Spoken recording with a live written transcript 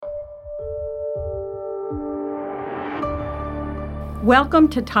Welcome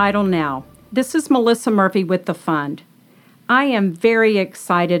to Title Now. This is Melissa Murphy with the Fund. I am very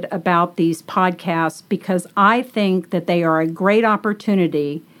excited about these podcasts because I think that they are a great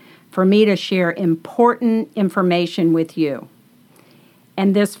opportunity for me to share important information with you.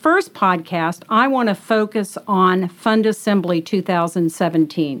 And this first podcast, I want to focus on Fund Assembly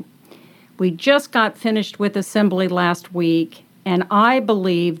 2017. We just got finished with Assembly last week, and I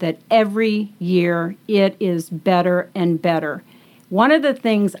believe that every year it is better and better. One of the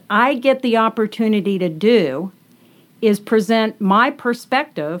things I get the opportunity to do is present my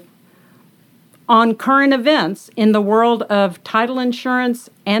perspective on current events in the world of title insurance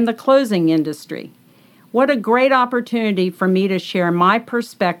and the closing industry. What a great opportunity for me to share my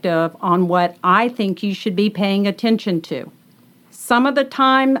perspective on what I think you should be paying attention to. Some of the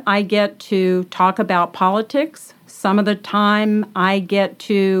time I get to talk about politics. Some of the time I get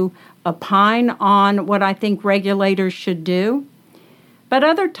to opine on what I think regulators should do. But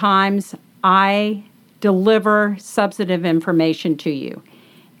other times, I deliver substantive information to you.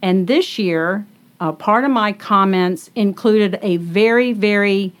 And this year, part of my comments included a very,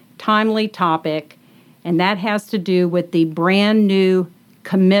 very timely topic, and that has to do with the brand new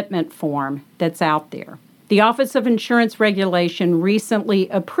commitment form that's out there. The Office of Insurance Regulation recently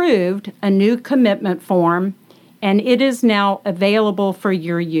approved a new commitment form, and it is now available for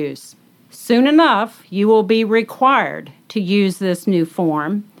your use. Soon enough, you will be required to use this new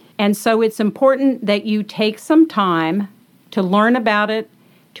form, and so it's important that you take some time to learn about it,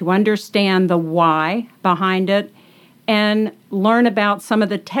 to understand the why behind it, and learn about some of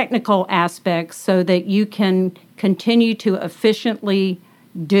the technical aspects so that you can continue to efficiently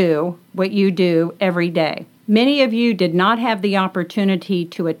do what you do every day. Many of you did not have the opportunity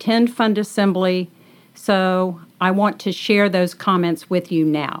to attend Fund Assembly, so I want to share those comments with you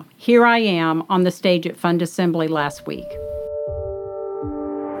now. Here I am on the stage at Fund Assembly last week.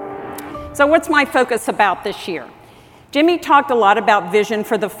 So what's my focus about this year? Jimmy talked a lot about vision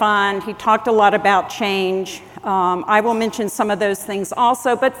for the fund. He talked a lot about change. I will mention some of those things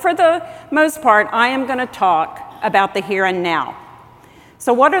also, but for the most part, I am going to talk about the here and now.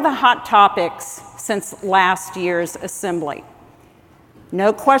 So what are the hot topics since last year's assembly?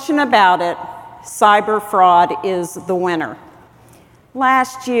 No question about it, cyber fraud is the winner.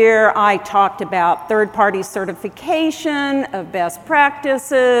 Last year, I talked about third-party certification of best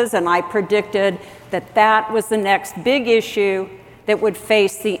practices, and I predicted that that was the next big issue that would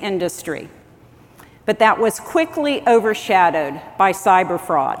face the industry. But that was quickly overshadowed by cyber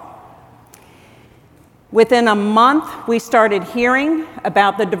fraud. Within a month, we started hearing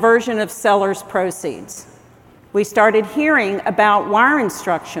about the diversion of sellers' proceeds. We started hearing about wire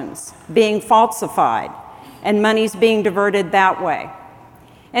instructions being falsified and monies being diverted that way.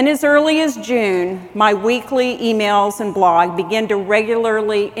 And as early as June, my weekly emails and blog began to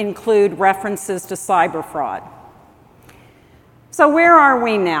regularly include references to cyber fraud. So where are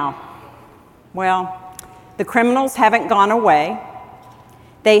we now? Well, the criminals haven't gone away.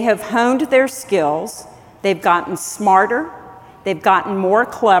 They have honed their skills. They've gotten smarter. They've gotten more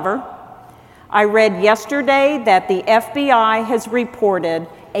clever. I read yesterday that the FBI has reported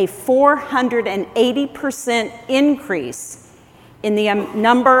a 480% increase in the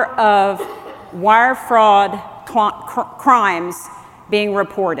number of wire fraud crimes being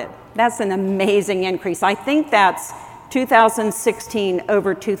reported. That's an amazing increase. I think that's 2016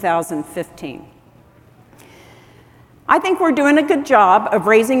 over 2015. I think we're doing a good job of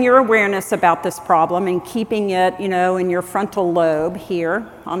raising your awareness about this problem and keeping it, in your frontal lobe here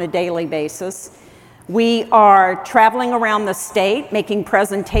on a daily basis. We are traveling around the state, making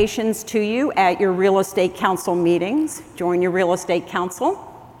presentations to you at your real estate council meetings. Join your real estate council.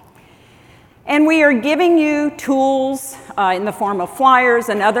 And we are giving you tools in the form of flyers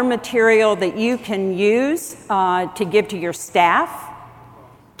and other material that you can use to give to your staff,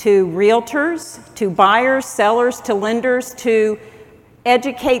 to realtors, to buyers, sellers, to lenders, to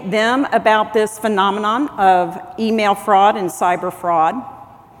educate them about this phenomenon of email fraud and cyber fraud.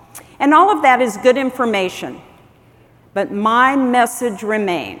 And all of that is good information. But my message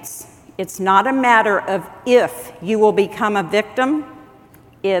remains. It's not a matter of if you will become a victim,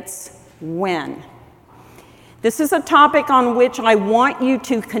 it's when. This is a topic on which I want you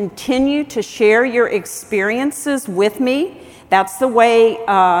to continue to share your experiences with me. That's the way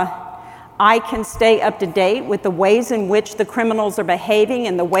I can stay up to date with the ways in which the criminals are behaving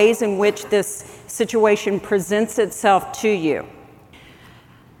and the ways in which this situation presents itself to you.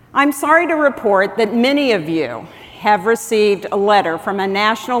 I'm sorry to report that many of you have received a letter from a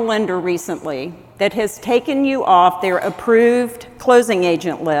national lender recently that has taken you off their approved closing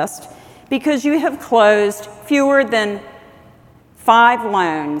agent list because you have closed fewer than 5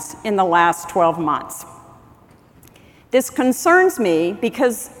 loans in the last 12 months. This concerns me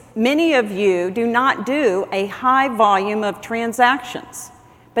because many of you do not do a high volume of transactions,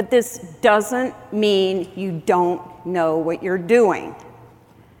 but this doesn't mean you don't know what you're doing.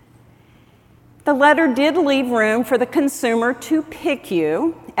 The letter did leave room for the consumer to pick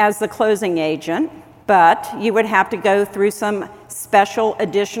you as the closing agent, but you would have to go through some special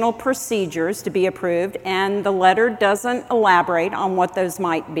additional procedures to be approved, and the letter doesn't elaborate on what those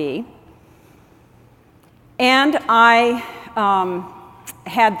might be. And I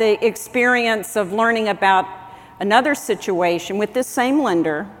had the experience of learning about another situation with this same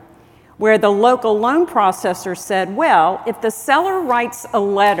lender where the local loan processor said, well, if the seller writes a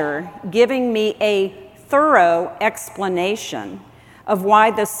letter giving me a thorough explanation of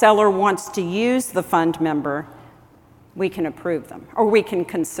why the seller wants to use the fund member, we can approve them, or we can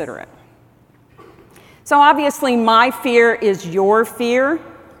consider it. So obviously my fear is your fear,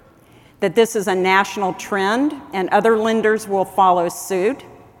 that this is a national trend and other lenders will follow suit.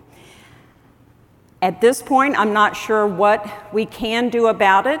 At this point, I'm not sure what we can do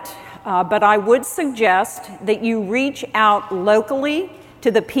about it, but I would suggest that you reach out locally to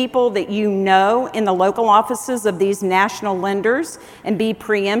the people that you know in the local offices of these national lenders and be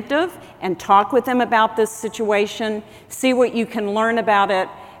preemptive and talk with them about this situation, see what you can learn about it,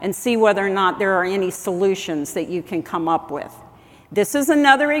 and see whether or not there are any solutions that you can come up with. This is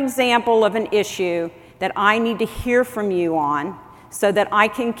another example of an issue that I need to hear from you on so that I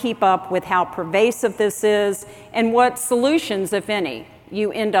can keep up with how pervasive this is and what solutions, if any,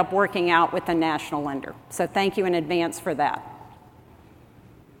 you end up working out with a national lender. So thank you in advance for that.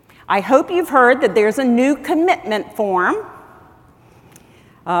 I hope you've heard that there's a new commitment form.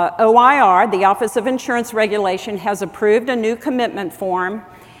 OIR, the Office of Insurance Regulation, has approved a new commitment form,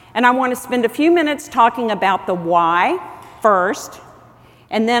 and I want to spend a few minutes talking about the why first,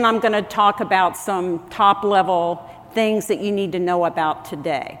 and then I'm going to talk about some top-level things that you need to know about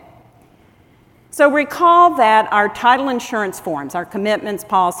today. So recall that our title insurance forms, our commitments,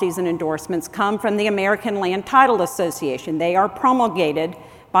 policies, and endorsements come from the American Land Title Association. They are promulgated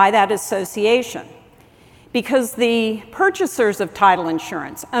by that association because the purchasers of title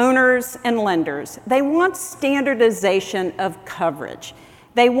insurance, owners and lenders, they want standardization of coverage.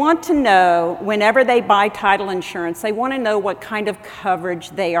 They want to know, whenever they buy title insurance, they want to know what kind of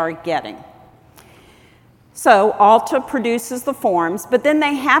coverage they are getting. So ALTA produces the forms, but then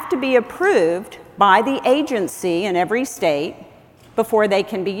they have to be approved by the agency in every state before they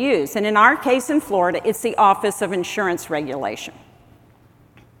can be used. And in our case in Florida, it's the Office of Insurance Regulation.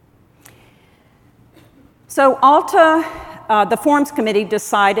 So ALTA, the Forms Committee,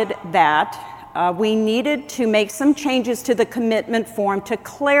 decided that we needed to make some changes to the commitment form to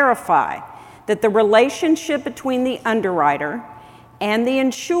clarify that the relationship between the underwriter and the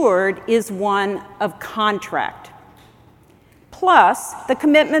insured is one of contract. Plus, the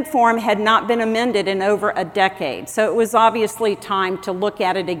commitment form had not been amended in over a decade, so it was obviously time to look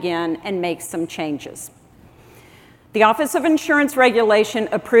at it again and make some changes. The Office of Insurance Regulation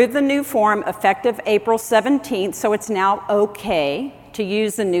approved the new form effective April 17th, so it's now okay to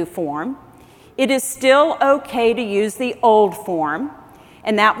use the new form. It is still okay to use the old form,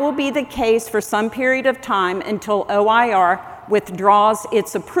 and that will be the case for some period of time until OIR withdraws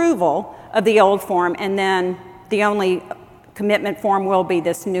its approval of the old form, and then the only commitment form will be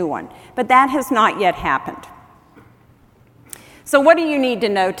this new one. But that has not yet happened. So what do you need to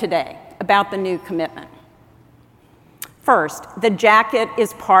know today about the new commitment? First, the jacket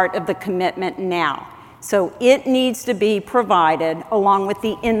is part of the commitment now. So it needs to be provided along with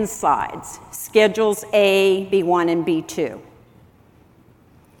the insides, Schedules A, B1, and B2.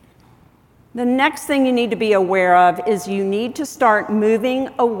 The next thing you need to be aware of is you need to start moving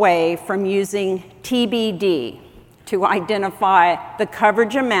away from using TBD to identify the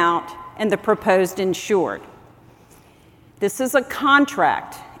coverage amount and the proposed insured. This is a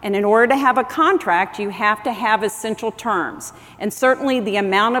contract, and in order to have a contract, you have to have essential terms. And certainly the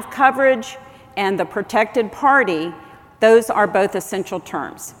amount of coverage and the protected party, those are both essential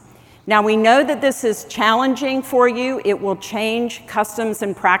terms. Now, we know that this is challenging for you. It will change customs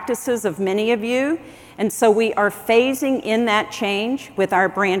and practices of many of you, and so we are phasing in that change with our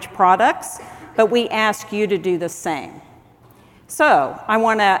branch products, but we ask you to do the same. So I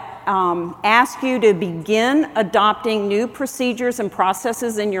want to ask you to begin adopting new procedures and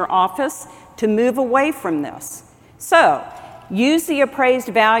processes in your office to move away from this. So use the appraised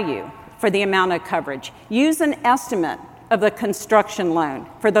value for the amount of coverage. Use an estimate of the construction loan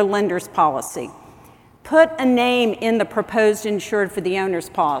for the lender's policy. Put a name in the proposed insured for the owner's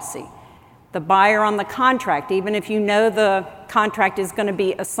policy. The buyer on the contract, even if you know the contract is going to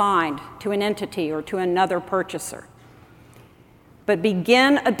be assigned to an entity or to another purchaser. But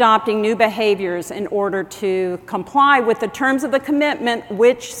begin adopting new behaviors in order to comply with the terms of the commitment,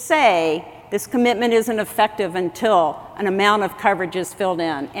 which say this commitment isn't effective until an amount of coverage is filled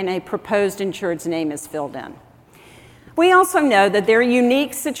in and a proposed insured's name is filled in. We also know that there are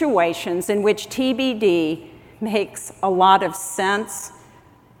unique situations in which TBD makes a lot of sense,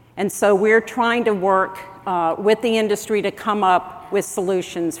 and so we're trying to work with the industry to come up with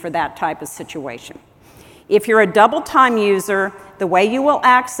solutions for that type of situation. If you're a double-time user, the way you will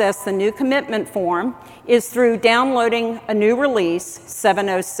access the new commitment form is through downloading a new release,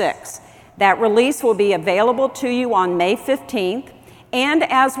 706. That release will be available to you on May 15th, and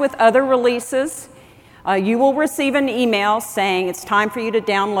as with other releases, you will receive an email saying it's time for you to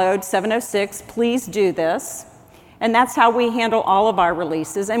download 706, please do this. And that's how we handle all of our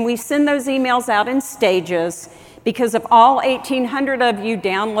releases, and we send those emails out in stages because if all 1,800 of you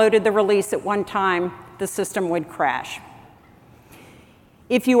downloaded the release at one time, the system would crash.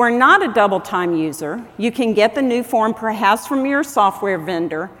 If you are not a double-time user, you can get the new form perhaps from your software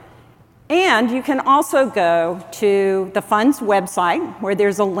vendor, and you can also go to the fund's website where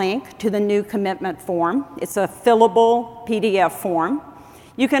there's a link to the new commitment form. It's a fillable PDF form.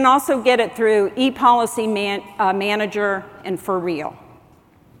 You can also get it through ePolicy Manager and For Real.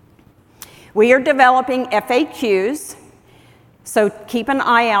 We are developing FAQs, so keep an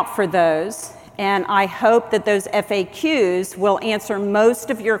eye out for those. And I hope that those FAQs will answer most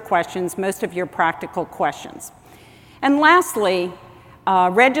of your questions, most of your practical questions. And lastly,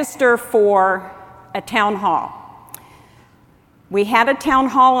 register for a town hall. We had a town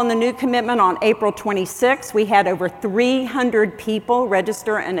hall on the new commitment on April 26. We had over 300 people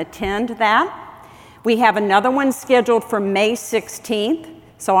register and attend that. We have another one scheduled for May 16th,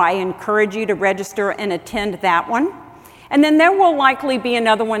 so I encourage you to register and attend that one. And then there will likely be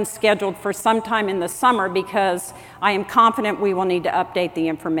another one scheduled for sometime in the summer because I am confident we will need to update the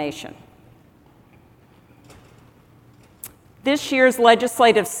information. This year's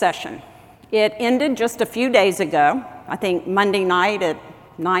legislative session, it ended just a few days ago, I think Monday night at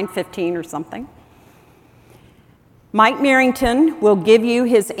 9:15 or something. Mike Merrington will give you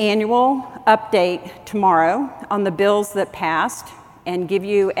his annual update tomorrow on the bills that passed and give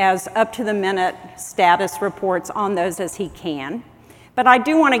you as up-to-the-minute status reports on those as he can. But I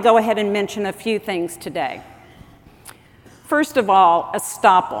do want to go ahead and mention a few things today. First of all,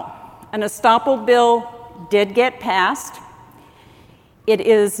 estoppel. An estoppel bill did get passed. It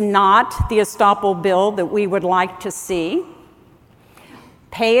is not the estoppel bill that we would like to see.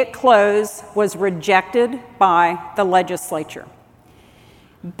 Pay at close was rejected by the legislature.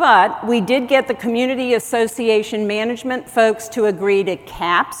 But we did get the Community Association management folks to agree to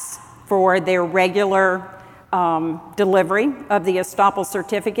caps for their regular delivery of the estoppel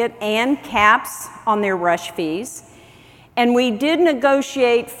certificate and caps on their rush fees. And we did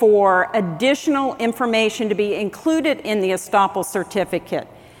negotiate for additional information to be included in the estoppel certificate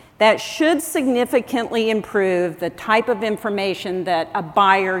that should significantly improve the type of information that a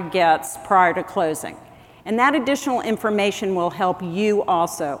buyer gets prior to closing. And that additional information will help you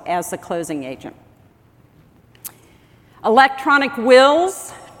also as the closing agent. Electronic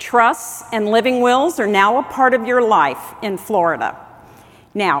wills, trusts, and living wills are now a part of your life in Florida.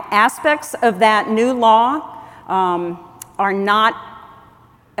 Now, aspects of that new law are not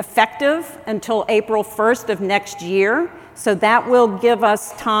effective until April 1st of next year, so that will give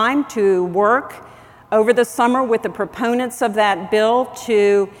us time to work over the summer with the proponents of that bill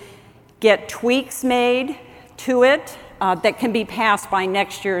to get tweaks made to it that can be passed by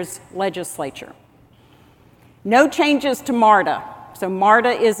next year's legislature. No changes to MARTA. So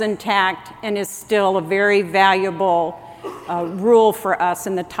MARTA is intact and is still a very valuable rule for us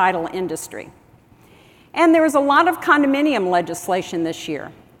in the title industry. And there was a lot of condominium legislation this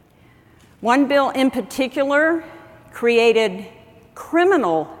year. One bill in particular created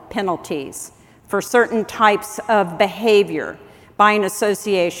criminal penalties for certain types of behavior by an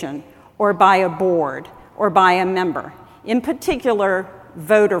association or by a board or by a member. In particular,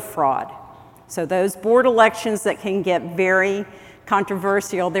 voter fraud. So those board elections that can get very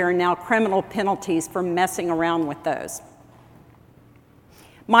controversial, there are now criminal penalties for messing around with those.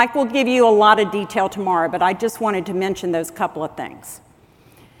 Mike will give you a lot of detail tomorrow, but I just wanted to mention those couple of things.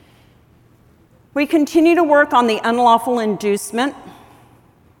 We continue to work on the unlawful inducement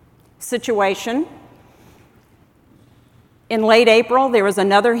situation. In late April, there was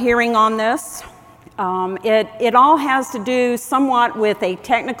another hearing on this. It all has to do somewhat with a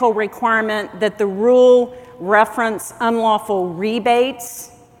technical requirement that the rule reference unlawful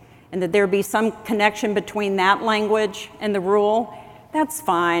rebates and that there be some connection between that language and the rule, that's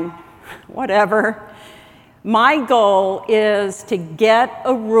fine, whatever. My goal is to get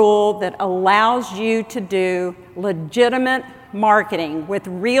a rule that allows you to do legitimate marketing with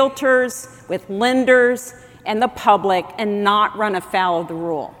realtors, with lenders, and the public, and not run afoul of the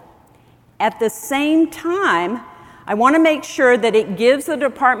rule. At the same time, I want to make sure that it gives the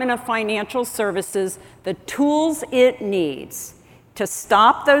Department of Financial Services the tools it needs to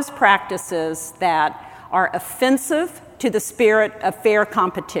stop those practices that are offensive to the spirit of fair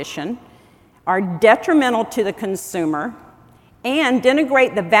competition, are detrimental to the consumer, and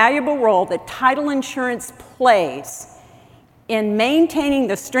denigrate the valuable role that title insurance plays in maintaining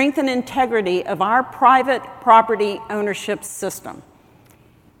the strength and integrity of our private property ownership system.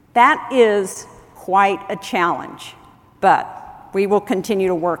 That is quite a challenge, but we will continue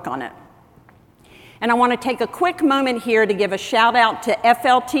to work on it. And I want to take a quick moment here to give a shout out to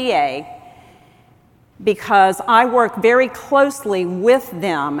FLTA, because I work very closely with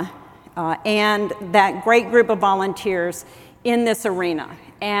them and that great group of volunteers in this arena.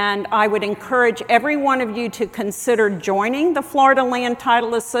 And I would encourage every one of you to consider joining the Florida Land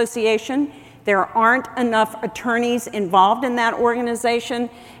Title Association. There aren't enough attorneys involved in that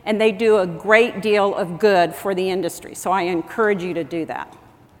organization, and they do a great deal of good for the industry. So I encourage you to do that.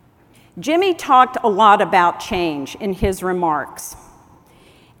 Jimmy talked a lot about change in his remarks.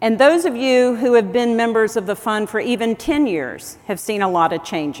 And those of you who have been members of the fund for even 10 years have seen a lot of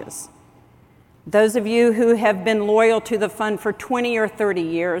changes. Those of you who have been loyal to the fund for 20 or 30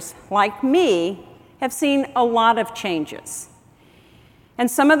 years, like me, have seen a lot of changes. And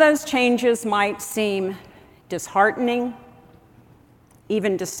some of those changes might seem disheartening,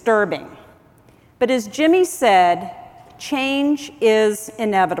 even disturbing. But as Jimmy said, change is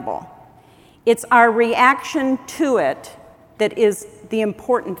inevitable. It's our reaction to it that is the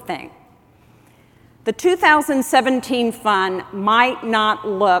important thing. The 2017 fund might not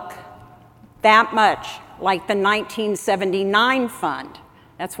look that much like the 1979 fund.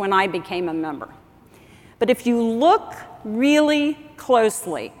 That's when I became a member. But if you look really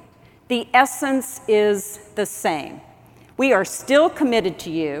closely, the essence is the same. We are still committed to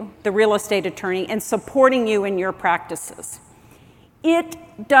you, the real estate attorney, and supporting you in your practices. It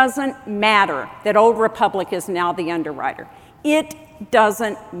doesn't matter that Old Republic is now the underwriter. It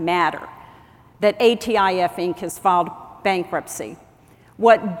doesn't matter that ATIF Inc. has filed bankruptcy.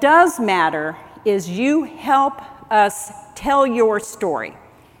 What does matter is you help us tell your story.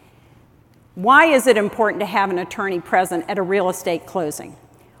 Why is it important to have an attorney present at a real estate closing?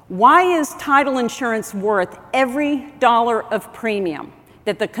 Why is title insurance worth every dollar of premium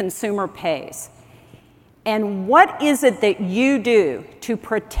that the consumer pays? And what is it that you do to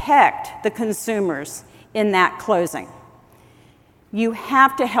protect the consumers in that closing? You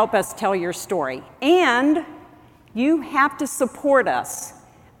have to help us tell your story, and you have to support us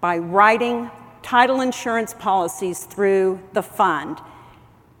by writing title insurance policies through the fund.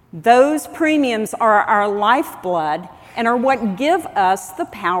 Those premiums are our lifeblood and are what give us the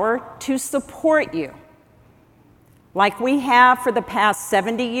power to support you, like we have for the past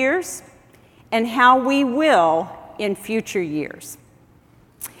 70 years and how we will in future years.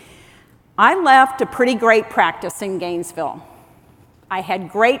 I left a pretty great practice in Gainesville. I had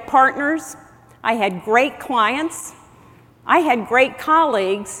great partners, I had great clients, I had great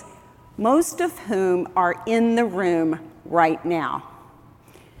colleagues, most of whom are in the room right now.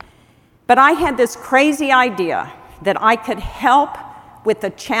 But I had this crazy idea that I could help with the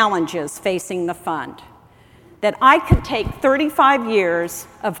challenges facing the fund, that I could take 35 years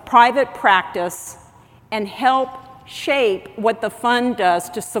of private practice and help shape what the fund does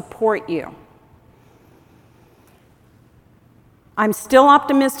to support you. I'm still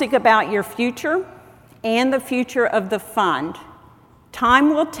optimistic about your future and the future of the fund.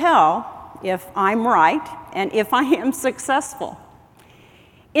 Time will tell if I'm right and if I am successful.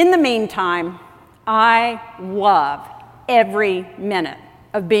 In the meantime, I love every minute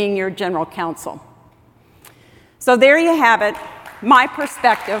of being your general counsel. So there you have it, my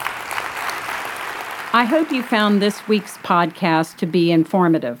perspective. I hope you found this week's podcast to be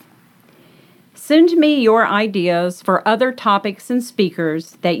informative. Send me your ideas for other topics and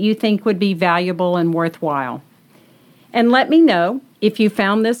speakers that you think would be valuable and worthwhile. And let me know if you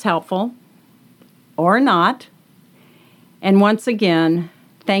found this helpful or not. And once again,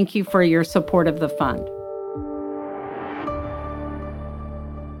 thank you for your support of the fund.